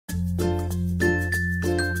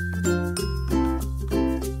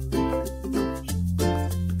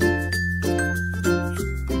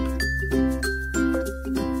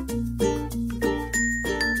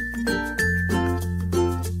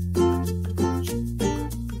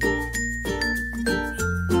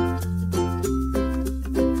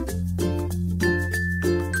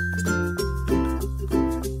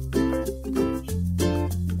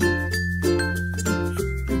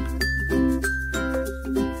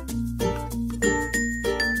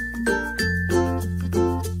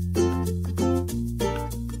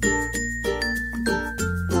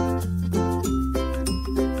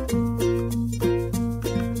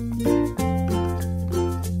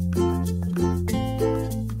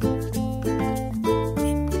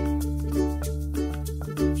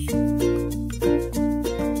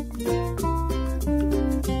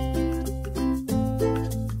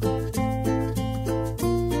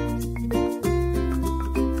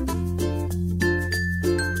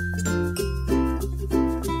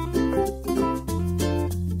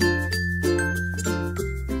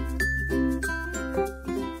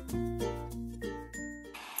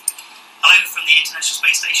International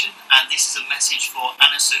Space Station, and this is a message for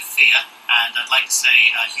Anna Sophia, and I'd like to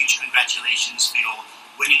say a huge congratulations for your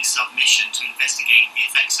winning submission to investigate the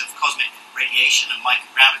effects of cosmic radiation and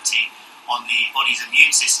microgravity on the body's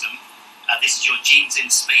immune system. This is your Genes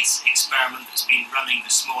in Space experiment that's been running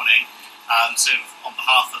this morning. So on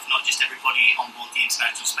behalf of not just everybody on board the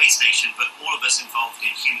International Space Station, but all of us involved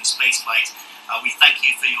in human spaceflight, we thank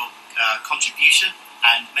you for your contribution,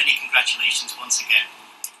 and many congratulations once again.